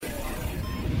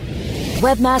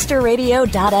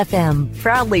Webmasterradio.fm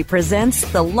proudly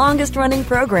presents the longest-running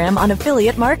program on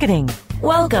affiliate marketing.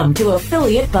 Welcome to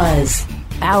Affiliate Buzz.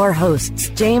 Our hosts,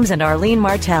 James and Arlene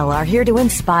Martell, are here to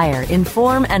inspire,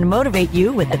 inform, and motivate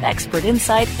you with expert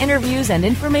insight, interviews, and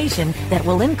information that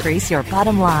will increase your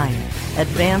bottom line.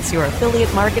 Advance your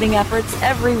affiliate marketing efforts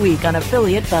every week on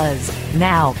Affiliate Buzz.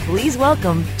 Now, please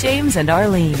welcome James and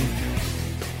Arlene.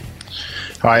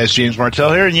 Hi, it's James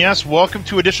Martell here, and yes, welcome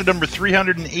to edition number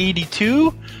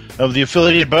 382 of the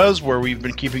Affiliate Buzz, where we've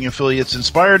been keeping affiliates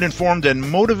inspired, informed, and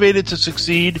motivated to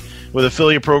succeed with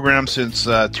affiliate programs since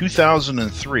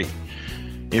 2003.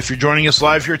 If you're joining us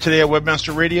live here today at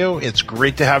Webmaster Radio, it's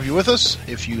great to have you with us.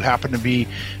 If you happen to be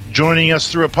joining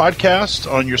us through a podcast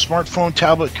on your smartphone,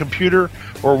 tablet, computer,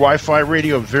 or Wi-Fi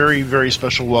radio, a very, very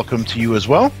special welcome to you as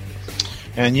well.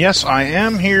 And yes, I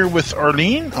am here with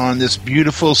Arlene on this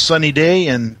beautiful sunny day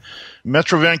in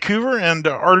Metro Vancouver. And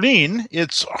Arlene,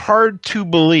 it's hard to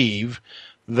believe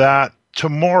that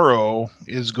tomorrow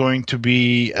is going to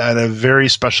be at a very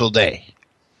special day.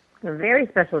 A very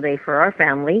special day for our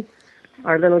family.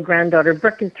 Our little granddaughter,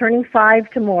 Brooke, is turning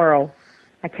 5 tomorrow.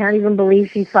 I can't even believe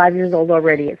she's 5 years old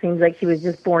already. It seems like she was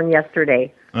just born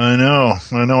yesterday. I know.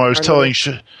 I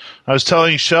was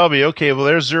telling Shelby, okay, well,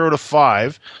 there's 0 to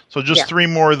 5, so just 3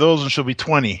 more of those and she'll be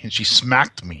 20. And she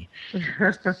smacked me.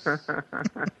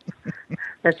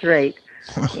 That's right.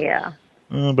 Yeah.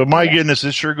 But my goodness,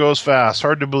 it sure goes fast.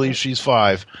 Hard to believe she's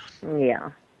 5.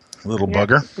 Yeah. Little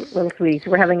bugger. Little sweetie.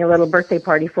 So we're having a little birthday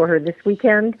party for her this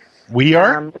weekend. We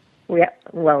are?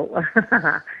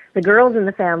 The girls in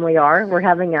the family are. We're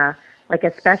having a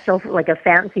special, a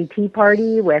fancy tea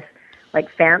party with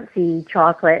fancy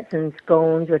chocolates and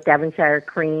scones with Devonshire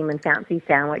cream and fancy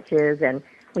sandwiches, and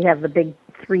we have the big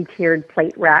 3-tiered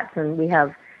plate racks, and we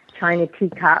have china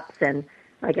teacups, and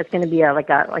it's going to be a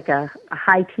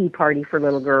high tea party for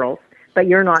little girls. But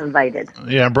you're not invited.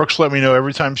 Yeah, Brooks let me know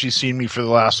every time she's seen me for the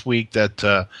last week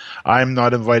that I'm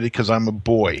not invited because I'm a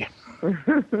boy.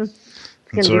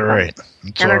 It's all right.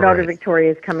 And our daughter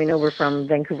Victoria is coming over from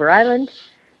Vancouver Island,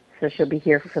 so she'll be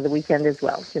here for the weekend as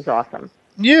well, which is awesome.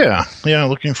 Yeah,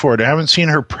 looking forward. I haven't seen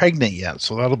her pregnant yet,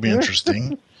 so that'll be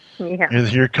interesting. Yeah.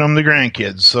 Here come the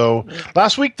grandkids. So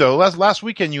last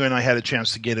weekend, you and I had a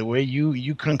chance to get away.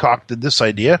 You concocted this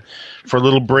idea for a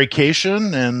little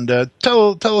vacation, and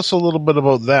tell us a little bit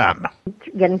about that.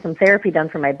 Getting some therapy done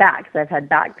for my back, because I've had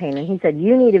back pain, and he said,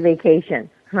 you need a vacation.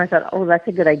 And I thought, oh, that's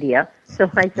a good idea.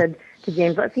 So I said to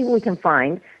James, let's see what we can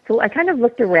find. So I kind of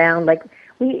looked around,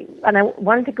 and I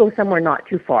wanted to go somewhere not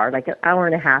too far, an hour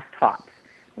and a half tops.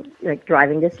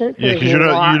 Driving distance. Yeah, because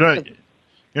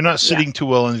you're not sitting too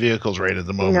well in vehicles right at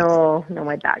the moment. No,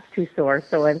 my back's too sore.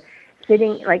 So I'm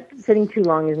sitting too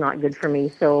long is not good for me.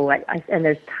 So and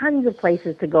there's tons of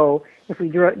places to go if we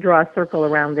draw a circle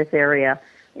around this area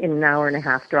in an hour and a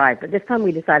half drive. But this time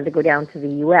we decided to go down to the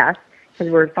U.S.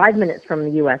 because we're 5 minutes from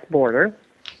the U.S. border,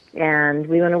 and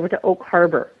we went over to Oak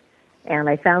Harbor, and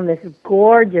I found this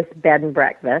gorgeous bed and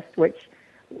breakfast, which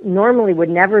normally would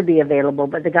never be available,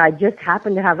 but the guy just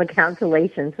happened to have a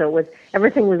cancellation, so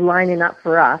everything was lining up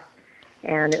for us,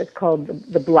 and it was called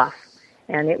the Bluff,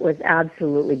 and it was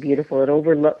absolutely beautiful. It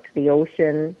overlooked the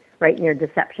ocean right near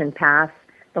Deception Pass.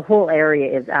 The whole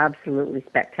area is absolutely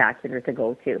spectacular to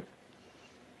go to.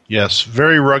 Yes,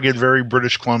 very rugged, very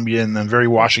British Columbian, and very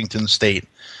Washington State.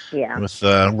 Yeah, with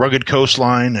rugged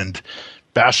coastline and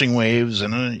bashing waves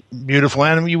and beautiful.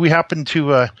 And we happened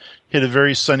to hit a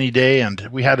very sunny day, and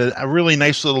we had a really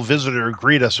nice little visitor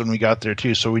greet us when we got there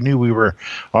too. So we knew we were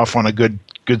off on a good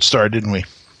start, didn't we?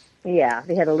 Yeah,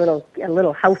 they had a little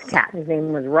house cat. His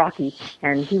name was Rocky,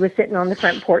 and he was sitting on the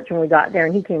front porch when we got there,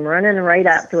 and he came running right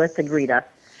up to us to greet us.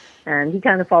 And he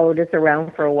kind of followed us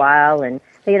around for a while, and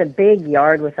they had a big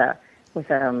yard with a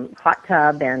hot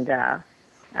tub and a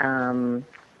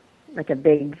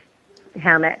big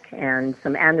hammock and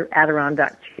some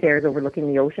Adirondack chairs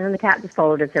overlooking the ocean, and the cat just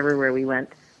followed us everywhere we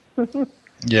went.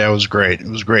 Yeah, it was great.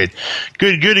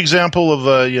 Good example of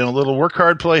a little work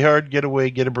hard, play hard, get away,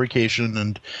 get a vacation,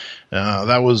 and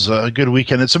that was a good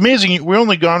weekend. It's amazing. We're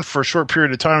only gone for a short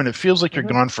period of time, and it feels like you're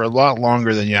gone for a lot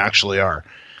longer than you actually are.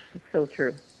 It's so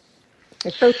true.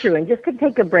 And just to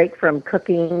take a break from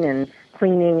cooking and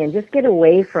cleaning and just get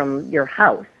away from your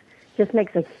house just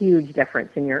makes a huge difference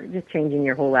in just changing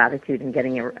your whole attitude and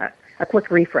getting a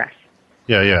quick refresh.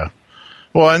 Yeah.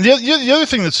 Well, and the other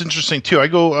thing that's interesting, too, I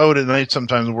go out at night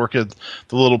sometimes and work at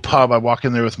the little pub. I walk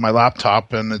in there with my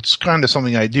laptop, and it's kind of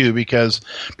something I do because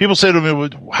people say to me,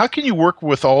 how can you work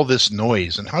with all this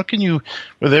noise? And how can you,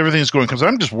 with everything that's going, because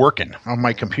I'm just working on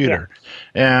my computer.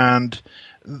 Yeah. And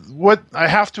what I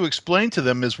have to explain to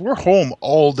them is we're home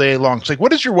all day long. It's like,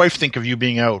 what does your wife think of you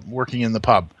being out working in the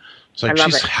pub? It's like,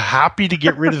 she's happy to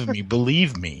get rid of me,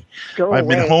 believe me. I've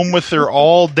been home with her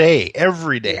all day,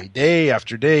 every day, day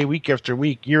after day, week after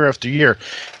week, year after year,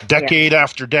 decade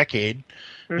after decade.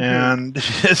 And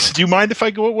do you mind if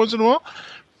I go out once in a while?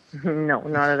 No,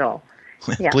 not at all.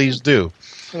 Yeah. Please do.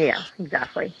 Yeah,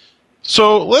 exactly.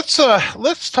 So let's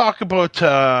talk about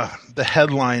the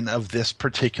headline of this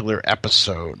particular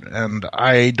episode. And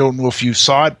I don't know if you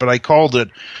saw it, but I called it,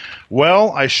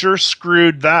 "Well, I sure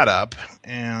screwed that up."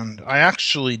 And I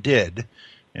actually did.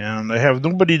 And I have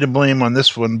nobody to blame on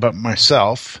this one but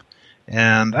myself.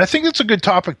 And I think it's a good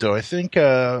topic, though. I think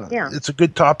it's a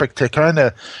good topic to kind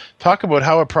of talk about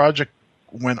how a project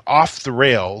went off the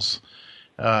rails.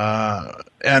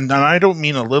 And I don't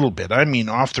mean a little bit. I mean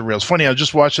off the rails. Funny, I was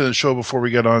just watching the show before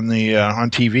we got on the on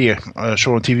TV.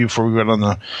 Show on TV before we got on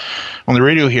the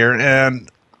radio here, and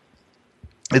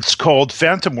it's called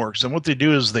Phantom Works. And what they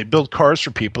do is they build cars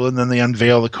for people, and then they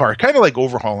unveil the car, kind of like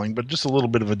overhauling, but just a little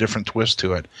bit of a different twist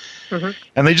to it.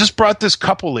 And they just brought this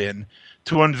couple in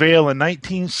to unveil a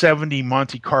 1970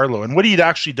 Monte Carlo. And what he'd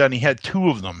actually done, he had two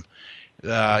of them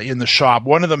in the shop.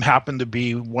 One of them happened to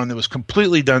be one that was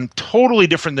completely done, totally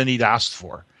different than he'd asked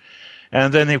for.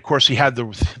 And then, of course, he had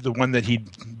the one that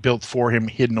he'd built for him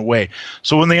hidden away.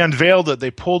 So when they unveiled it,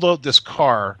 they pulled out this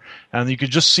car, and you could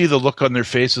just see the look on their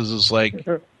faces is like,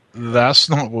 that's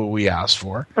not what we asked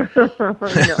for.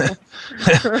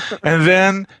 and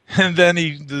then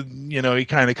he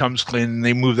kind of comes clean, and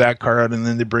they move that car out, and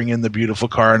then they bring in the beautiful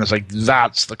car, and it's like,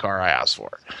 that's the car I asked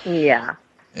for. Yeah.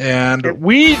 And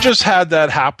we just had that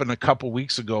happen a couple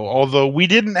weeks ago, although we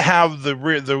didn't have the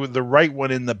right one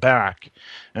in the back.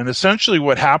 And essentially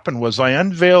what happened was I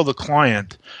unveiled a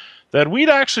client that we'd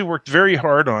actually worked very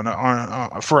hard on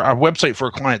for our website for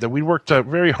a client that we worked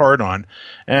very hard on.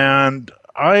 And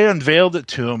I unveiled it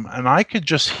to him, and I could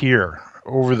just hear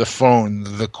over the phone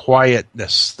the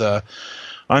quietness, the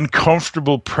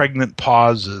uncomfortable pregnant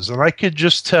pauses. And I could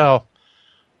just tell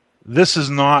this is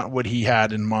not what he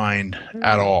had in mind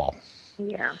at all.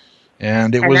 Yeah.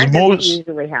 And that doesn't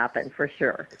usually happen, for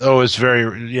sure. Oh, it's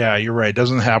you're right. It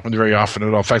doesn't happen very often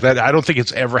at all. In fact, I don't think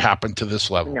it's ever happened to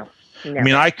this level. No. Never. I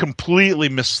mean, I completely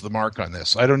missed the mark on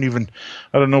this. I don't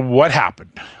know what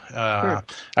happened.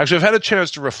 Actually, I've had a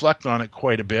chance to reflect on it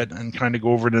quite a bit and kind of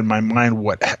go over it in my mind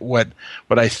what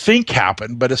I think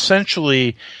happened. But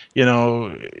essentially,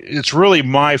 it's really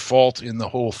my fault in the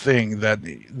whole thing that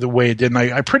the way it did. And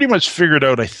I pretty much figured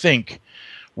out, I think,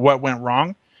 what went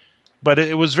wrong. But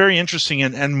it was very interesting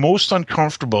and most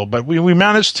uncomfortable. But we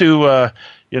managed to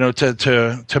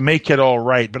to make it all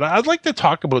right. But I'd like to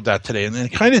talk about that today and then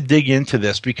kind of dig into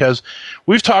this, because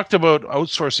we've talked about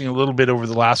outsourcing a little bit over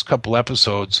the last couple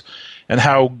episodes and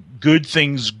how good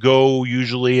things go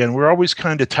usually, and we're always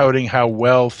kind of touting how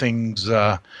well things,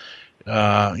 how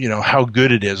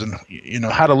good it is, and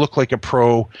how to look like a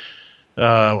pro.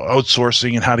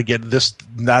 Outsourcing and how to get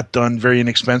that done very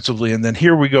inexpensively. And then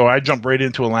here we go. I jumped right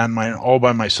into a landmine all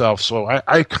by myself. So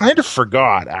I kind of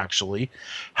forgot, actually,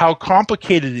 how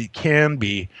complicated it can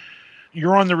be.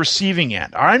 You're on the receiving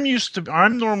end.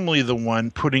 I'm normally the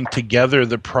one putting together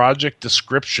the project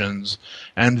descriptions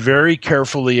and very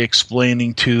carefully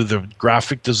explaining to the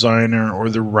graphic designer or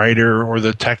the writer or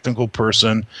the technical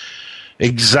person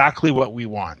exactly what we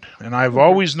want. And I've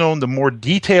always known the more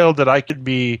detailed that I could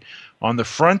be on the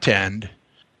front end,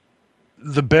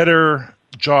 the better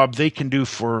job they can do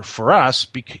for us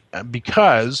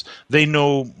because they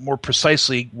know more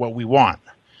precisely what we want.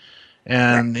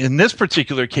 And in this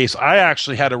particular case, I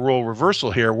actually had a role reversal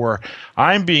here where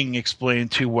I'm being explained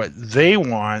to what they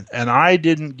want, and I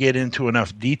didn't get into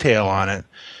enough detail on it.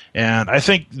 And I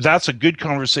think that's a good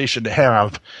conversation to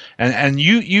have. And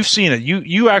you've seen it.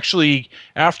 You actually,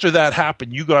 after that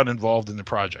happened, you got involved in the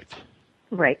project.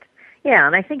 Right. Yeah,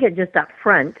 and I think it just up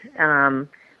front,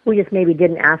 we just maybe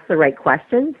didn't ask the right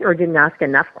questions or didn't ask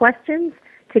enough questions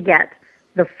to get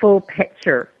the full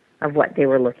picture of what they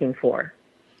were looking for.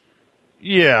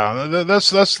 Yeah,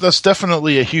 that's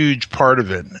definitely a huge part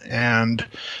of it, and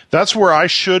that's where I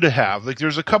should have. Like,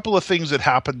 there's a couple of things that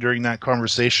happened during that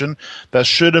conversation that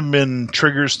should have been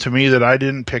triggers to me that I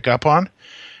didn't pick up on,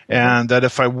 and that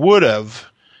if I would have,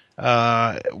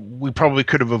 we probably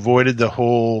could have avoided the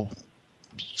whole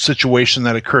situation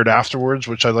that occurred afterwards,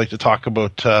 which I'd like to talk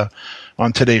about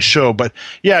on today's show. But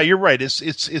yeah, you're right.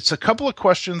 It's a couple of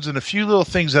questions and a few little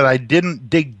things that I didn't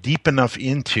dig deep enough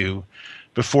into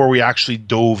before we actually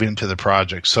dove into the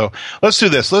project. So let's do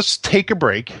this. Let's take a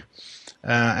break.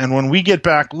 And when we get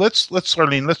back, let's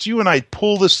Arlene, let's you and I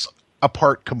pull this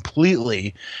apart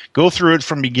completely, go through it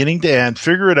from beginning to end,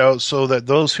 figure it out so that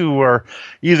those who are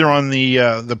either on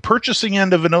the purchasing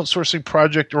end of an outsourcing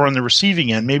project or on the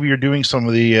receiving end, maybe you're doing some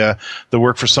of the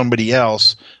work for somebody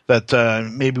else, that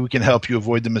maybe we can help you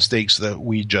avoid the mistakes that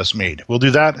we just made. We'll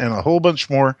do that and a whole bunch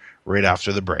more right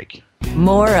after the break.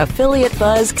 More Affiliate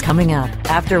Buzz coming up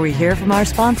after we hear from our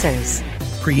sponsors.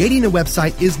 Creating a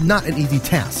website is not an easy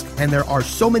task, and there are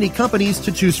so many companies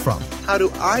to choose from. How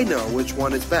do I know which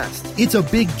one is best? It's a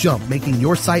big jump making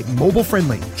your site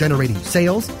mobile-friendly, generating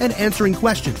sales, and answering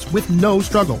questions with no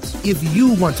struggles. If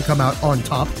you want to come out on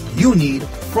top, you need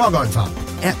Frog on Top.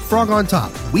 At Frog on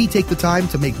Top, we take the time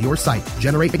to make your site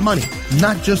generate money,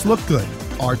 not just look good.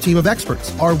 Our team of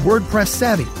experts are WordPress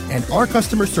savvy, and our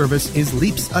customer service is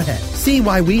leaps ahead. See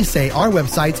why we say our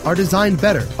websites are designed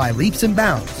better by leaps and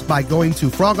bounds by going to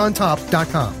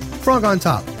frogontop.com. Frog on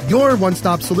Top, your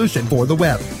one-stop solution for the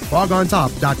web.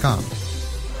 frogontop.com.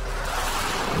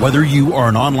 Whether you are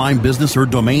an online business or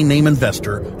domain name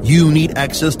investor, you need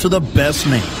access to the best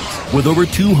names. With over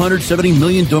 270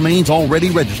 million domains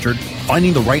already registered,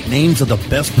 finding the right names at the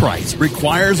best price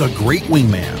requires a great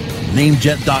wingman.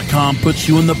 Namejet.com puts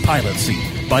you in the pilot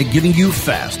seat by giving you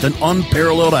fast and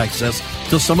unparalleled access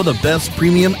to some of the best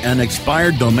premium and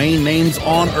expired domain names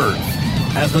on earth.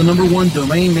 As the #1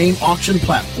 domain name auction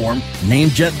platform,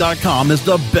 Namejet.com is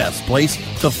the best place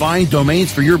to find domains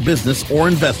for your business or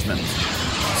investment.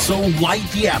 So light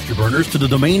the afterburners to the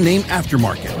domain name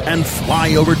aftermarket and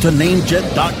fly over to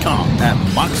Namejet.com at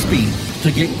Mach speed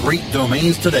to get great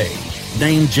domains today.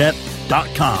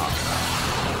 Namejet.com.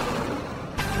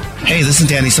 Hey, this is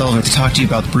Danny Sullivan to talk to you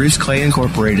about Bruce Clay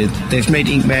Incorporated. They've made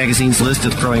Inc. Magazine's list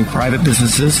of growing private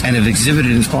businesses and have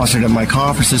exhibited and sponsored at my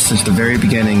conferences since the very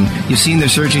beginning. You've seen their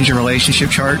search engine relationship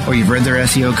chart, or you've read their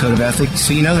SEO code of ethics,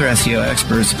 so you know they're SEO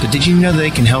experts. But did you know they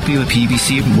can help you with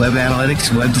PPC, web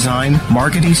analytics, web design,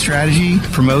 marketing strategy,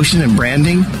 promotion, and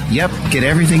branding? Yep, get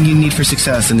everything you need for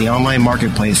success in the online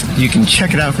marketplace. You can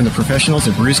check it out from the professionals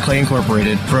at Bruce Clay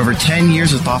Incorporated. For over 10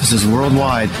 years with offices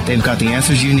worldwide, they've got the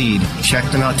answers you need. Check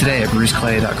them out today at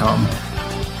bruceclay.com.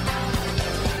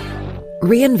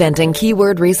 Reinventing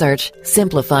keyword research,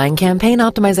 simplifying campaign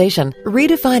optimization,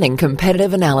 redefining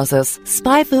competitive analysis.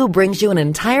 SpyFu brings you an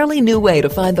entirely new way to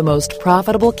find the most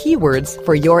profitable keywords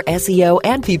for your SEO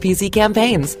and PPC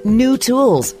campaigns. New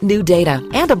tools, new data,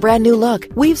 and a brand new look.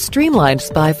 We've streamlined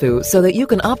SpyFu so that you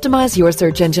can optimize your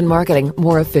search engine marketing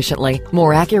more efficiently,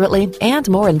 more accurately, and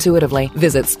more intuitively.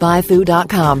 Visit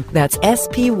spyfu.com. That's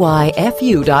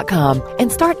SPYFU.com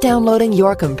and start downloading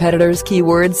your competitors'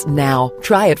 keywords now.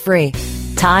 Try it free.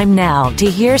 Time now to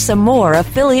hear some more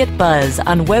Affiliate Buzz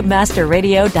on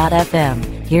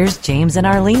webmasterradio.fm. Here's James and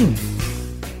Arlene.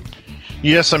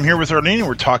 Yes, I'm here with Arlene, and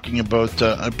we're talking about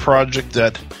a project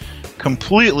that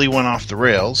completely went off the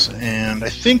rails. And I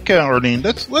think, Arlene,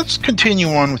 let's continue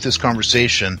on with this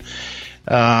conversation.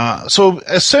 So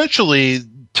essentially,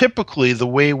 typically, the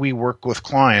way we work with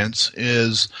clients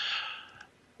is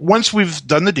once we've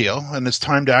done the deal and it's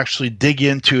time to actually dig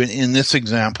into, in this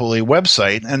example, a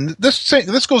website, and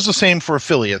this goes the same for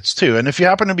affiliates too. And if you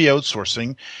happen to be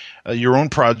outsourcing your own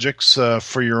projects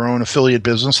for your own affiliate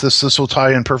business, this will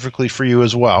tie in perfectly for you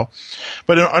as well.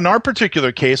 But in our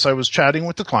particular case, I was chatting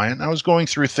with the client. I was going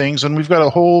through things, and we've got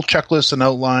a whole checklist and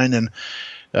outline, and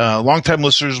longtime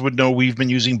listeners would know we've been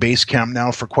using Basecamp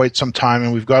now for quite some time,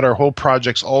 and we've got our whole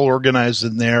projects all organized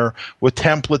in there with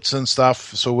templates and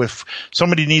stuff. So if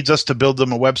somebody needs us to build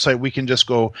them a website, we can just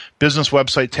go business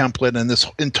website template, and this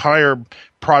entire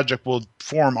project will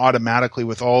form automatically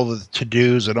with all the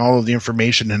to-dos and all of the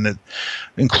information in it,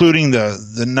 including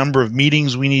the number of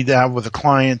meetings we need to have with a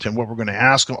client and what we're going to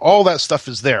ask them. All that stuff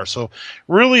is there. So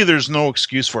really there's no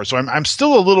excuse for it. So I'm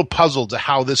still a little puzzled to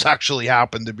how this actually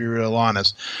happened, to be real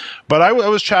honest. But I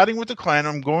was chatting with the client.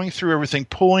 I'm going through everything,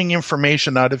 pulling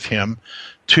information out of him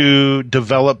to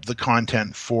develop the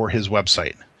content for his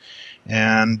website.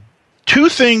 And two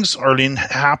things, Arlene,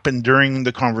 happened during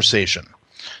the conversation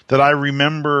that I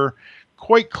remember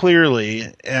quite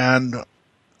clearly, and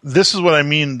this is what I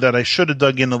mean that I should have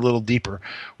dug in a little deeper.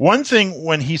 One thing,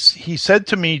 when he said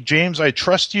to me, James, I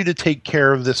trust you to take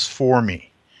care of this for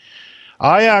me.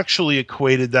 I actually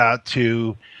equated that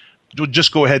to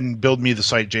just go ahead and build me the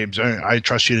site, James. I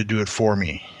trust you to do it for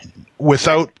me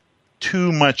without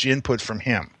too much input from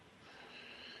him.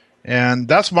 And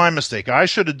that's my mistake. I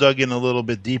should have dug in a little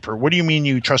bit deeper. What do you mean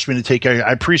you trust me to take care?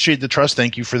 I appreciate the trust.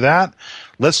 Thank you for that.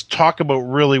 Let's talk about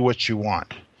really what you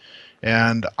want.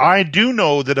 And I do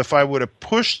know that if I would have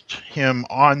pushed him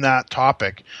on that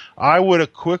topic, I would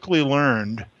have quickly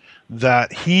learned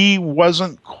that he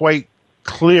wasn't quite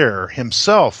clear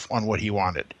himself on what he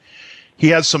wanted. he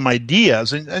had some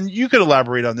ideas, and you could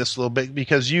elaborate on this a little bit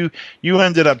because you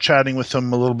ended up chatting with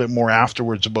him a little bit more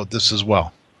afterwards about this as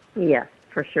well. Yes,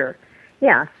 for sure.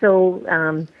 Yeah,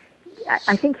 so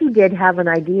I think he did have an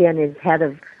idea in his head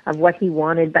of what he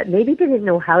wanted, but maybe didn't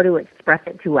know how to express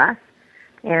it to us.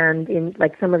 And in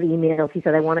like some of the emails, he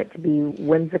said, I want it to be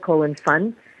whimsical and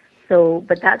fun. So,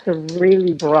 but that's a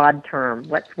really broad term.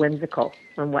 What's whimsical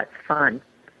and what's fun?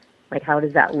 Like, how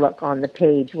does that look on the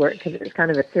page? Because it's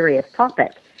kind of a serious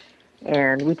topic.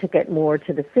 And we took it more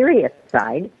to the serious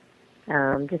side,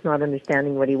 just not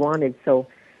understanding what he wanted. So,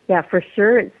 yeah, for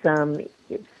sure,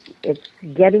 it's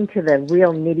getting to the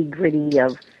real nitty-gritty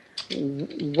of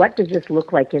what does this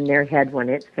look like in their head when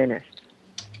it's finished.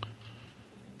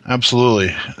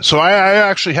 Absolutely. So I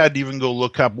actually had to even go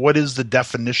look up what is the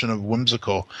definition of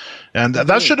whimsical, and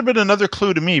that should have been another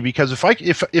clue to me, because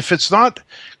if it's not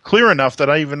clear enough that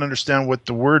I even understand what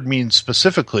the word means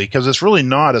specifically, because it's really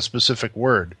not a specific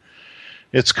word.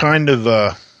 It's kind of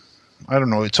I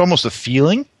don't know. It's almost a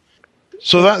feeling.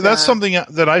 So that's something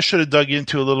that I should have dug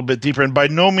into a little bit deeper. And by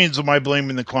no means am I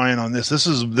blaming the client on this. This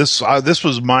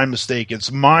was my mistake.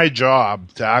 It's my job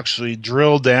to actually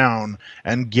drill down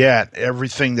and get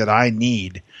everything that I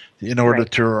need in order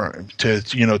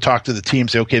to talk to the team.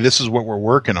 Say, okay, this is what we're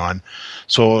working on.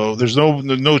 So there's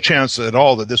no chance at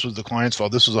all that this was the client's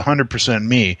fault. This was 100%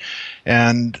 me,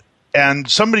 and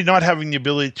somebody not having the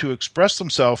ability to express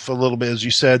themselves a little bit, as you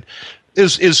said,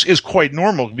 is quite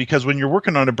normal, because when you're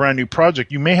working on a brand new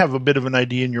project, you may have a bit of an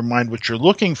idea in your mind what you're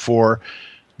looking for,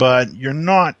 but you're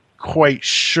not quite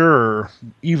sure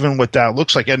even what that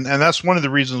looks like. And that's one of the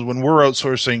reasons when we're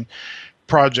outsourcing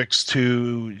projects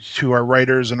to our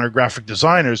writers and our graphic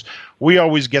designers, we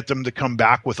always get them to come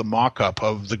back with a mock-up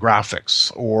of the graphics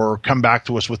or come back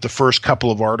to us with the first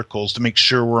couple of articles to make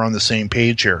sure we're on the same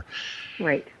page here.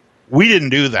 Right. We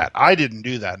didn't do that. I didn't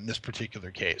do that in this particular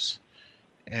case.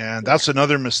 And that's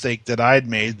another mistake that I'd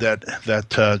made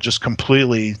that just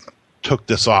completely took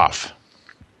this off.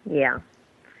 Yeah,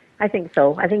 I think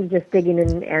so. I think just digging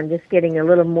in and just getting a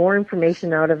little more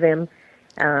information out of him.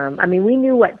 I mean, we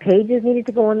knew what pages needed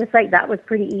to go on the site. That was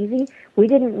pretty easy. We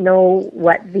didn't know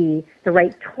what the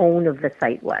right tone of the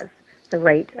site was, the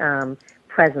right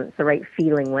presence, the right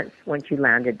feeling once you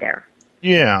landed there.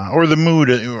 Yeah, or the mood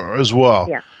as well.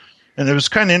 Yeah. And it was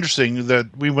kind of interesting that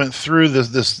we went through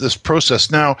this process.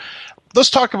 Now, let's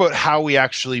talk about how we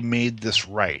actually made this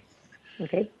right.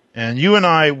 Okay. And you and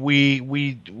I, we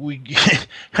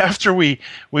after we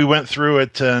went through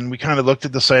it and we kind of looked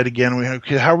at the site again. We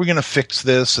okay, how are we going to fix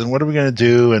this and what are we going to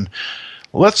do? And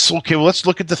let's look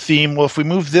at the theme. Well, if we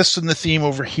move this in the theme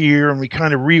over here and we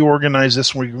kind of reorganize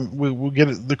this, we'll get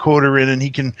the coder in and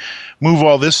he can move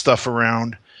all this stuff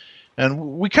around.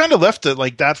 And we kind of left it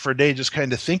like that for a day, just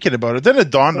kind of thinking about it. Then it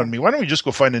dawned on me: why don't we just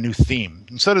go find a new theme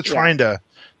instead of trying to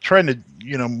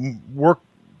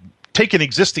take an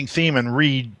existing theme and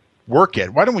rework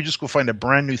it? Why don't we just go find a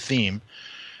brand new theme?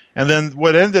 And then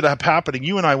what ended up happening,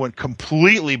 you and I went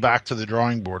completely back to the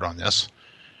drawing board on this.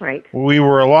 Right. We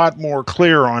were a lot more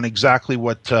clear on exactly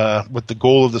what the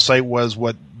goal of the site was,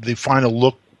 what the final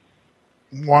look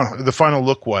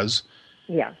was.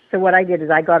 Yeah. So what I did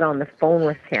is I got on the phone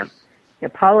with him,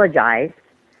 apologized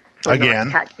for again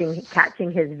not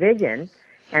catching his vision,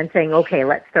 and saying, okay,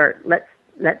 let's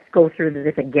go through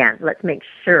this again. Let's make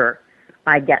sure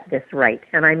I get this right.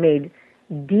 And I made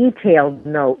detailed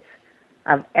notes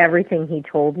of everything he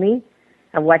told me,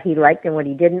 of what he liked and what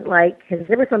he didn't like, because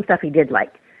there was some stuff he did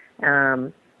like,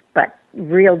 but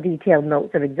real detailed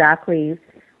notes of exactly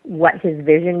what his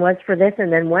vision was for this.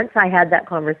 And then once I had that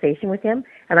conversation with him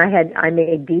and I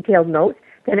made detailed notes,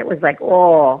 then it was like,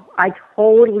 oh, I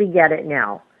totally get it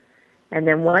now. And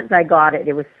then once I got it,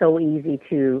 it was so easy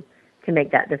to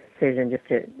make that decision. Just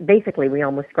to basically, we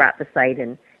almost scrapped the site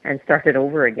and started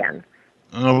over again.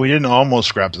 No, we didn't almost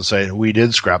scrap the site. We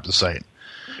did scrap the site.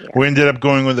 Yeah. We ended up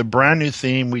going with a brand new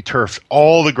theme. We turfed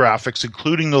all the graphics,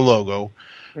 including the logo.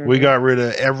 Mm-hmm. We got rid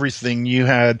of everything you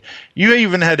had. You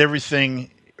even had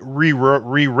everything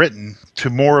rewritten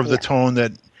to more of the tone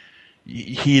that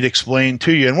he'd explained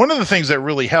to you. And one of the things that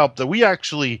really helped, that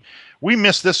we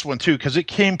missed this one too, because it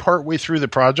came partway through the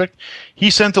project. He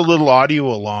sent a little audio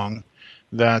along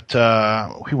that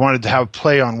he wanted to have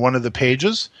play on one of the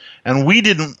pages, and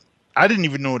I didn't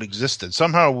even know it existed.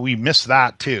 Somehow we missed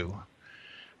that too.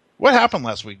 What happened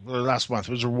last month?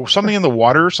 Was there something in the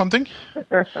water or something?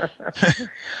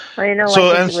 I know.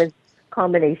 So, I think it was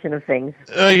combination of things.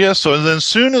 Yes. So then,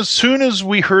 soon as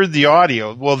we heard the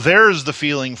audio, well, there's the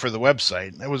feeling for the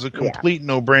website. It was a complete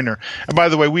no-brainer. And by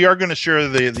the way, we are going to share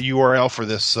the URL for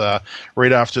this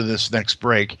right after this next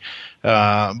break.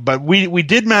 But we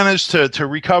did manage to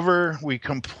recover. We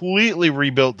completely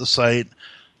rebuilt the site.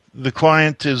 The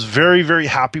client is very, very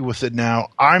happy with it now.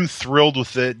 I'm thrilled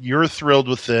with it. You're thrilled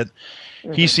with it.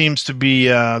 Mm-hmm. He seems to be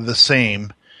the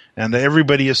same. And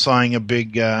everybody is sighing a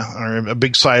big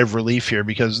sigh of relief here,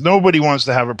 because nobody wants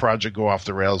to have a project go off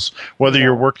the rails. Whether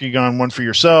you're working on one for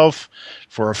yourself,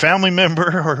 for a family member,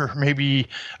 or maybe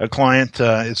a client,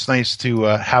 it's nice to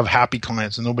have happy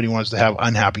clients, and nobody wants to have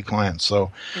unhappy clients.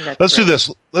 So let's do this.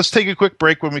 Let's take a quick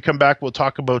break. When we come back, we'll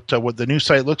talk about what the new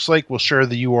site looks like. We'll share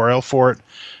the URL for it,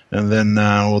 and then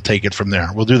we'll take it from there.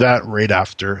 We'll do that right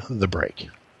after the break.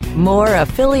 More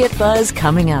Affiliate Buzz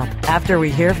coming up after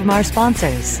we hear from our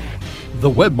sponsors. The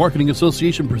Web Marketing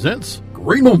Association presents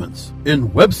Great Moments in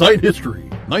Website History.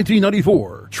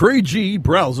 1994, Trey G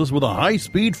browses with a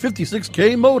high-speed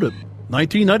 56K modem.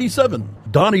 1997,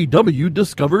 Donnie W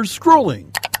discovers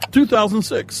scrolling.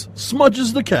 2006,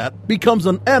 Smudges the cat becomes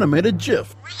an animated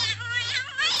GIF.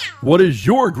 What is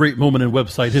your great moment in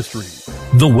website history?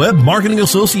 The Web Marketing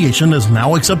Association is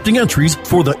now accepting entries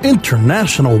for the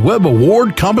International Web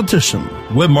Award Competition.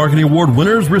 Web Marketing Award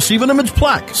winners receive an image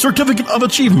plaque, certificate of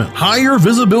achievement, higher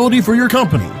visibility for your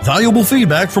company, valuable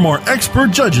feedback from our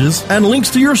expert judges, and links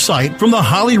to your site from the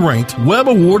highly ranked Web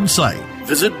Award site.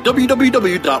 Visit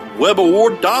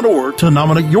www.webaward.org to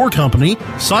nominate your company,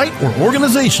 site, or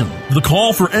organization. The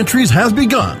call for entries has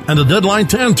begun, and the deadline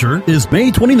to enter is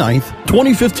May 29th,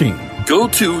 2015. Go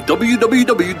to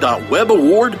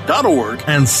www.webaward.org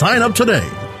and sign up today.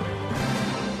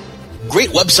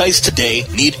 Great websites today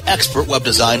need expert web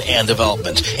design and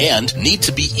development and need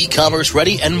to be e-commerce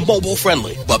ready and mobile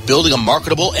friendly. But building a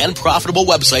marketable and profitable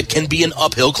website can be an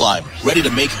uphill climb. Ready to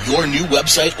make your new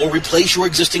website or replace your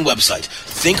existing website?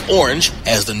 Think Orange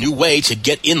as the new way to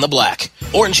get in the black.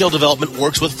 Orange Hill Development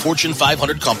works with Fortune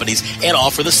 500 companies and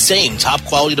offer the same top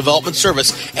quality development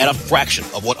service at a fraction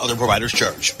of what other providers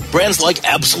charge. Brands like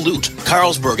Absolute,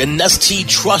 Carlsberg, and Nestea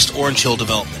trust Orange Hill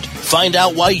Development. Find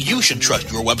out why you should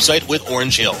trust your website with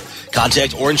Orange Hill.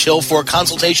 Contact Orange Hill for a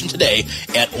consultation today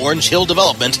at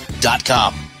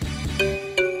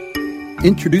orangehilldevelopment.com.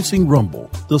 Introducing Rumble,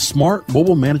 the smart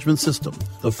mobile management system,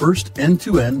 the first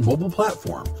end-to-end mobile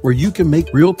platform where you can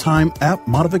make real-time app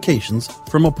modifications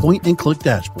from a point-and-click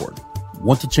dashboard.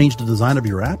 Want to change the design of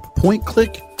your app?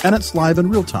 Point-click, and it's live in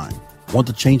real time. Want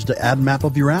to change the ad map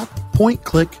of your app?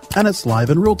 Point-click, and it's live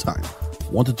in real time.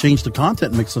 Want to change the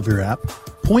content mix of your app?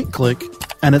 Point-click,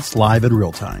 and it's live in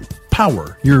real time.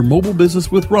 Power your mobile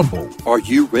business with Rumble. Are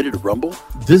you ready to rumble?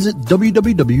 Visit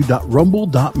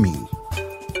www.rumble.me.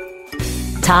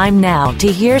 Time now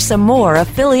to hear some more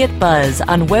Affiliate Buzz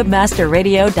on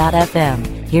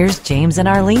webmasterradio.fm. Here's James and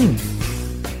Arlene.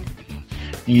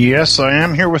 Yes, I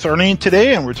am here with Arlene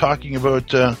today, and we're talking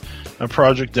about a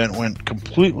project that went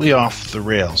completely off the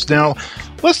rails. Now,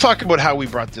 let's talk about how we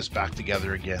brought this back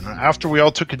together again. After we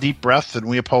all took a deep breath and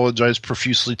we apologized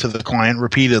profusely to the client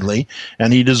repeatedly,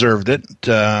 and he deserved it,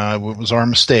 it was our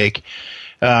mistake.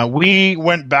 We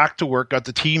went back to work, got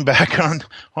the team back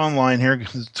online here,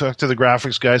 talked to the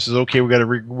graphics guy, says, okay, we're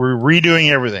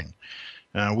redoing everything.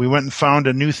 We went and found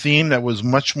a new theme that was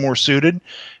much more suited.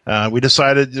 We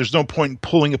decided there's no point in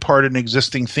pulling apart an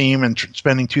existing theme and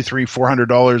spending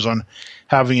 $400 on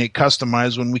having it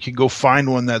customized when we could go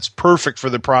find one that's perfect for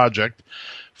the project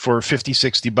for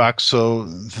 $50-$60. So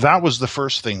that was the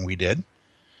first thing we did.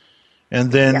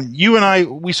 And then you and I,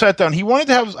 we sat down. He wanted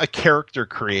to have a character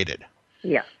created.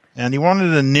 Yeah. And he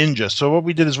wanted a ninja. So what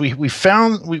we did is we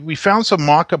found some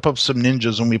mock-up of some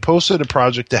ninjas, and we posted a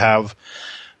project to have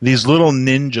these little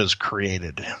ninjas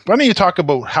created. Why don't you talk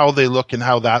about how they look and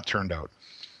how that turned out?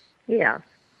 Yeah.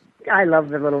 I love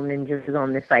the little ninjas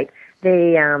on this site.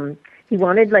 They he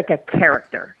wanted like a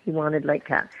character. He wanted like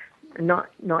a not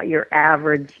your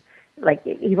average, like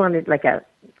he wanted like a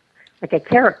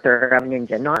character of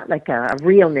ninja, not like a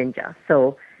real ninja.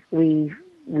 So we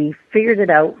figured it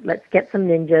out. Let's get some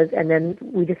ninjas, and then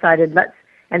we decided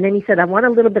and then he said, I want a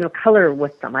little bit of color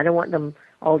with them. I don't want them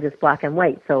all just black and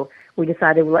white. So we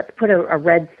decided, well, let's put a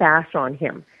red sash on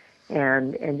him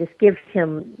and just give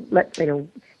him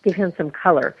some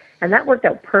color. And that worked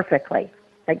out perfectly.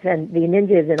 Like then the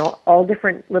ninja is in all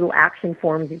different little action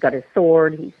forms. He's got his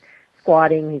sword, he's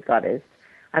squatting, he's got his,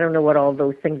 I don't know what all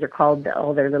those things are called,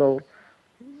 all their little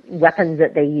weapons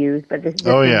that they use, but this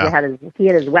ninja had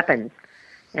his weapons.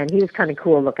 And he was kind of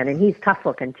cool looking, and he's tough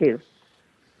looking too.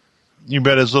 You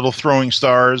bet his little throwing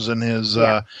stars and his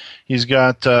he's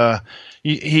got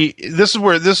this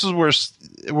is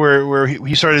where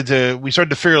we started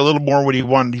to figure a little more what he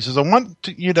wanted. He says, I want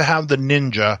you to have the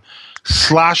ninja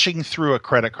slashing through a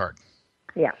credit card.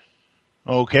 Yeah.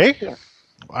 Okay. Yeah.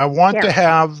 I want to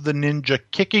have the ninja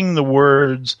kicking the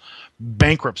words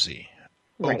bankruptcy.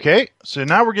 Right. Okay. So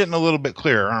now we're getting a little bit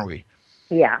clearer, aren't we?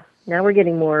 Yeah. Now we're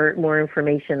getting more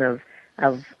information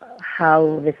of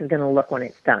how this is going to look when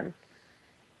it's done.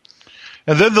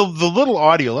 And then the little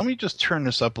audio, let me just turn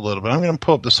this up a little bit. I'm going to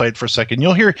pull up the site for a second.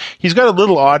 You'll hear he's got a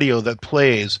little audio that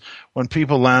plays when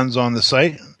people lands on the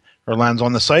site,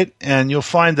 and you'll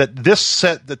find that this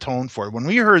set the tone for it. When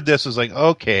we heard this, it's like,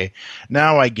 okay,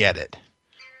 now I get it.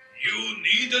 You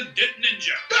need the Debt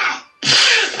Ninja.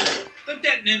 The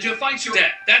Debt Ninja fights your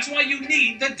debt. That's why you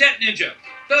need the Debt Ninja.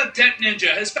 The Debt Ninja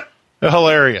has...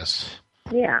 Hilarious.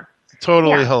 Yeah.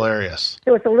 Totally hilarious.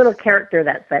 So it's a little character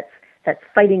that's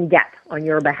fighting debt on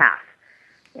your behalf.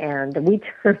 And we,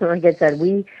 like I said,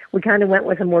 we kind of went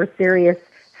with a more serious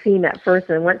theme at first,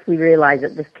 and once we realized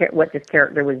that what this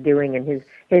character was doing and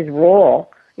his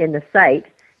role in the site,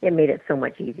 it made it so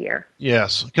much easier.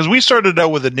 Yes, because we started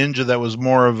out with a ninja that was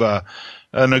more of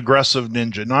an aggressive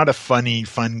ninja, not a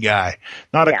fun guy,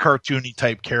 not a cartoony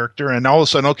type character. And all of a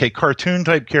sudden, okay, cartoon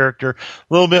type character, a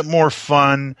little bit more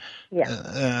fun. Yeah.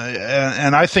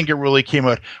 And I think it really came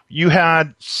out. You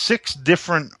had 6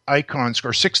 different icons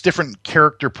or 6 different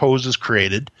character poses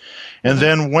created. And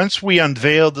then once we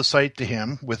unveiled the site to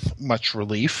him with much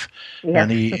relief, and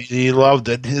he loved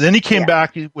it, then he came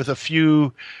back with a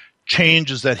few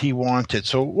changes that he wanted.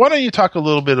 So why don't you talk a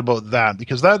little bit about that?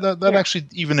 Because that actually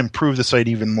even improved the site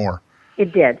even more.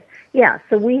 It did. Yeah.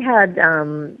 So we had,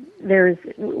 there's,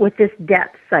 with this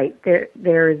debt site, there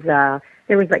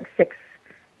was like 6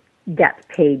 debt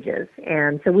pages,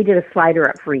 and so we did a slider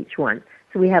up for each one.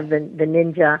 So we have the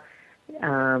ninja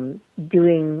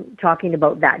talking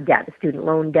about that debt, the student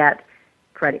loan debt,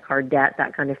 credit card debt,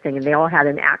 that kind of thing, and they all had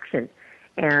an action.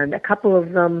 And a couple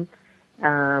of them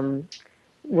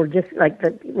were just like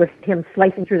with him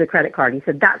slicing through the credit card. He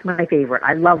said, that's my favorite.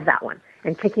 I love that one.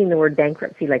 And kicking the word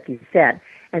bankruptcy, like you said.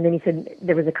 And then he said,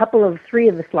 there was 3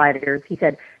 of the sliders. He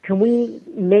said, can we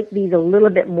make these a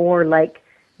little bit more like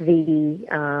the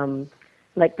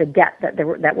debt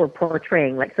that we're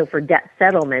portraying? Like, so for debt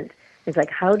settlement, it's like,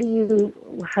 how do you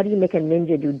make a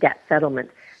ninja do debt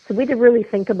settlement? So we had to really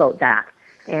think about that.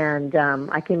 And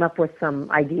I came up with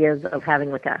some ideas of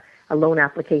having like a loan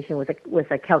application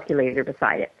with a calculator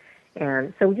beside it.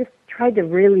 And so we just tried to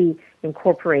really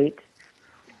incorporate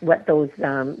what those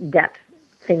debt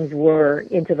things were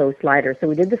into those sliders. So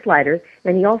we did the sliders.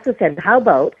 And he also said, how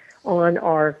about on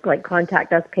our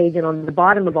contact us page, and on the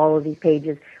bottom of all of these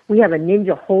pages, we have a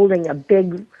ninja holding a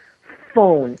big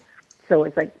phone. So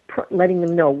it's like letting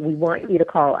them know, we want you to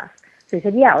call us. So he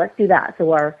said, yeah, let's do that.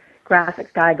 So our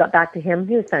graphics guy got back to him.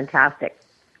 He was fantastic.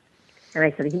 And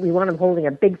I said, we want him holding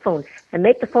a big phone, and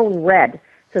make the phone red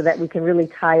so that we can really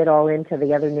tie it all into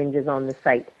the other ninjas on the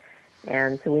site.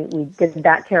 And so we did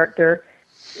that character,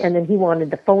 and then he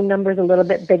wanted the phone numbers a little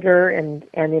bit bigger and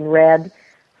in red.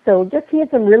 So just he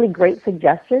had some really great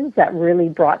suggestions that really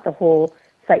brought the whole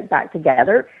site back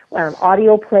together.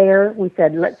 Audio player, we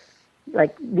said,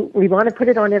 we want to put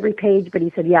it on every page, but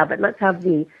he said, yeah, but let's have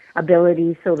the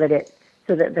ability so that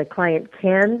the client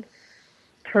can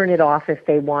turn it off if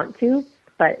they want to.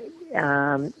 But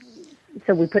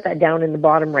so we put that down in the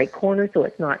bottom right corner so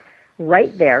it's not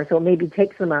right there. So it maybe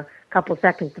takes them a couple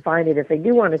seconds to find it if they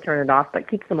do want to turn it off, but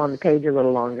keeps them on the page a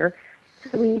little longer.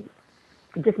 So we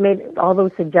just made all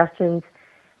those suggestions.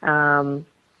 And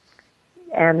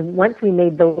once we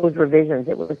made those revisions,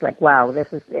 it was like, wow,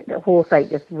 the whole site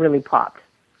just really popped.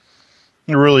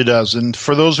 It really does. And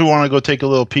for those who want to go take a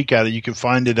little peek at it, you can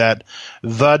find it at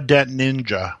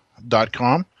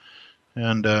thedebtninja.com.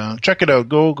 And check it out.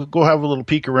 Go have a little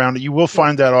peek around it. You will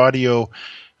find that audio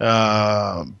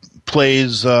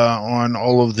plays on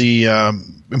all of the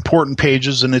important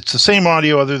pages, and it's the same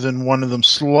audio other than one of them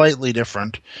slightly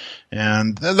different.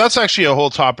 And that's actually a whole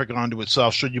topic onto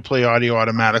itself. Should you play audio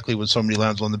automatically when somebody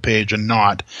lands on the page and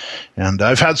not? And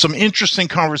I've had some interesting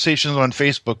conversations on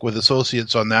Facebook with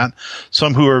associates on that,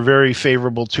 some who are very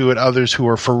favorable to it, others who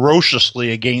are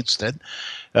ferociously against it.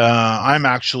 I'm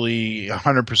actually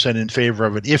 100% in favor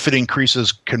of it if it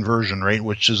increases conversion rate,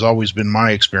 which has always been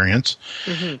my experience.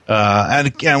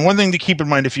 Mm-hmm. And one thing to keep in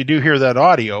mind if you do hear that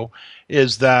audio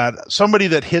is that somebody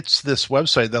that hits this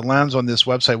website, that lands on this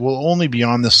website, will only be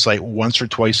on this site once or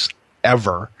twice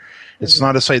ever. It's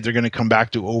not a site they're going to come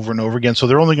back to over and over again, so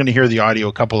they're only going to hear the audio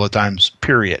a couple of times,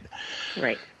 period.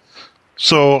 Right.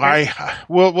 So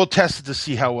we'll test it to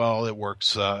see how well it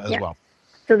works as well.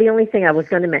 So the only thing I was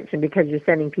going to mention, because you're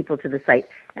sending people to the site,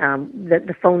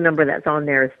 the phone number that's on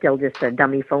there is still just a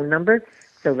dummy phone number.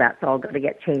 So that's all going to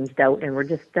get changed out, and we're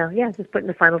just putting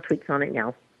the final tweaks on it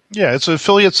now. Yeah, it's an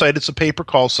affiliate site. It's a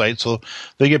pay-per-call site, so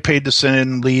they get paid to send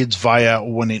in leads via a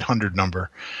 1-800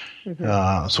 number.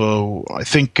 Mm-hmm. So I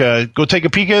think go take a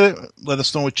peek at it. Let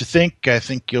us know what you think. I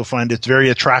think you'll find it's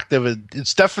very attractive.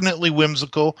 It's definitely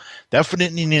whimsical,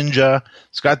 definitely ninja.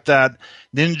 It's got that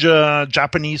ninja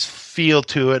Japanese feel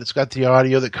to it. It's got the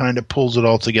audio that kind of pulls it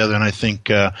all together, and I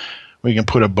think we can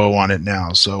put a bow on it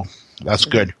now. So that's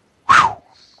good. Whew.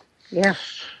 Yeah.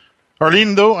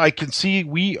 Arlene, though, I can see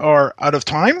we are out of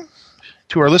time.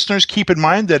 To our listeners, keep in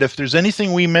mind that if there's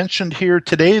anything we mentioned here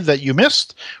today that you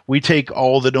missed, we take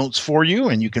all the notes for you,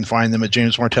 and you can find them at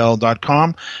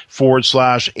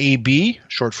jamesmartell.com/AB,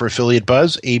 short for Affiliate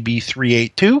Buzz,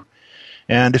 AB382.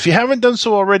 And if you haven't done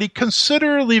so already,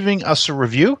 consider leaving us a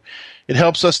review. It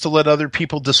helps us to let other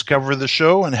people discover the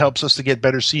show and helps us to get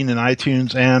better seen in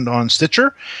iTunes and on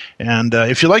Stitcher. And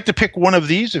if you'd like to pick one of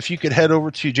these, if you could head over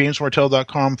to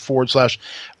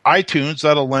jamesmartell.com/iTunes,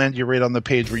 that'll land you right on the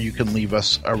page where you can leave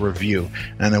us a review.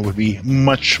 And it would be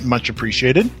much, much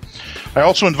appreciated. I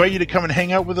also invite you to come and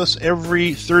hang out with us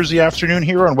every Thursday afternoon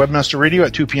here on Webmaster Radio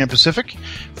at 2 p.m. Pacific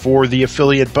for the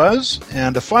Affiliate Buzz.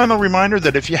 And a final reminder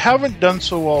that if you haven't done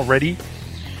so already,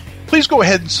 please go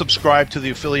ahead and subscribe to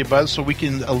the Affiliate Buzz so we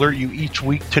can alert you each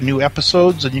week to new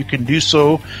episodes, and you can do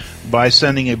so by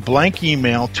sending a blank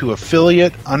email to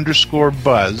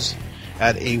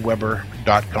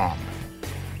affiliate_buzz@aweber.com.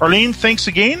 Arlene, thanks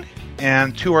again,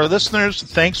 and to our listeners,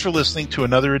 thanks for listening to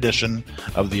another edition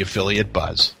of the Affiliate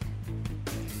Buzz.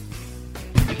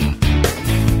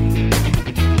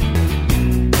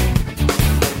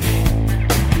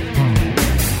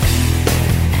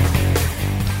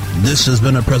 This has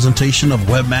been a presentation of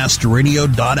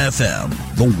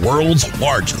WebmasterRadio.fm, the world's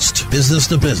largest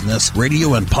business-to-business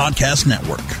radio and podcast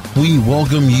network. We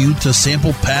welcome you to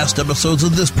sample past episodes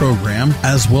of this program,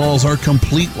 as well as our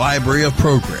complete library of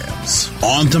programs,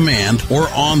 on demand or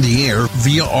on the air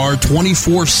via our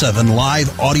 24/7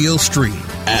 live audio stream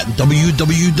at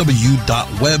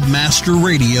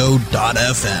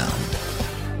www.webmasterradio.fm.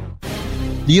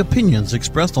 The opinions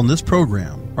expressed on this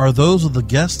program are those of the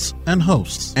guests and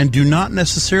hosts and do not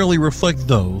necessarily reflect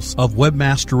those of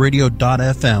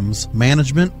WebmasterRadio.fm's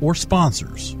management or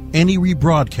sponsors. Any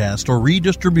rebroadcast or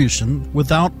redistribution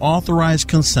without authorized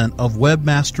consent of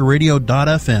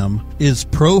WebmasterRadio.fm is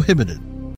prohibited.